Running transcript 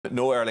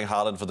No Erling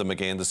Haaland for them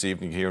again this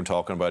evening. Here I'm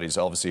talking about he's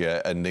obviously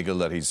a niggle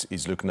that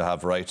he's looking to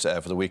have right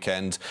for the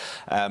weekend.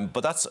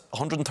 But that's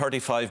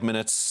 135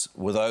 minutes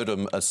without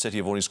him, as City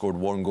have only scored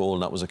one goal,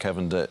 and that was a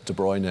Kevin De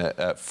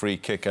Bruyne free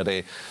kick. Are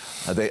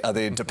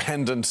they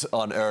dependent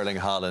on Erling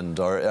Haaland,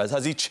 or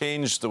has he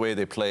changed the way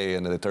they play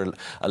and that they're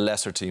a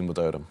lesser team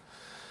without him?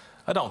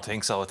 I don't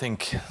think so. I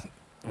think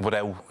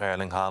without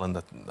Erling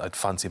Haaland, I'd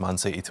fancy Man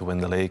City to win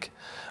the league.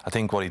 I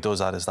think what he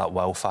does add is that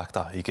wow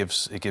factor. He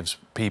gives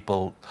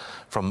people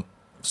from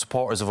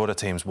supporters of other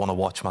teams want to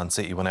watch Man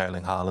City when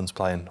Erling Haaland's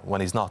playing. When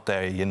he's not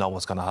there, you know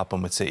what's going to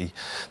happen with City.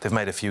 They've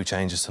made a few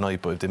changes tonight,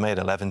 but if they made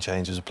 11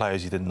 changes of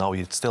players you didn't know,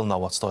 you'd still know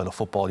what style of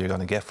football you're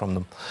going to get from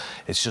them.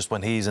 It's just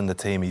when he's in the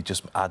team, he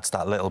just adds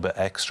that little bit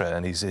extra,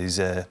 and he's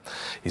a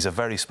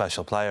very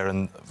special player.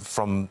 And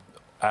from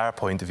our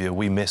point of view,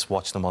 we miss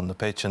watching him on the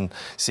pitch, and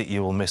City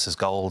will miss his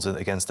goals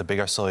against the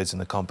bigger sides in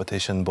the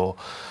competition. But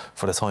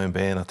for the time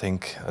being, I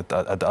think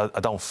I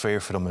don't fear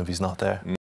for them if he's not there.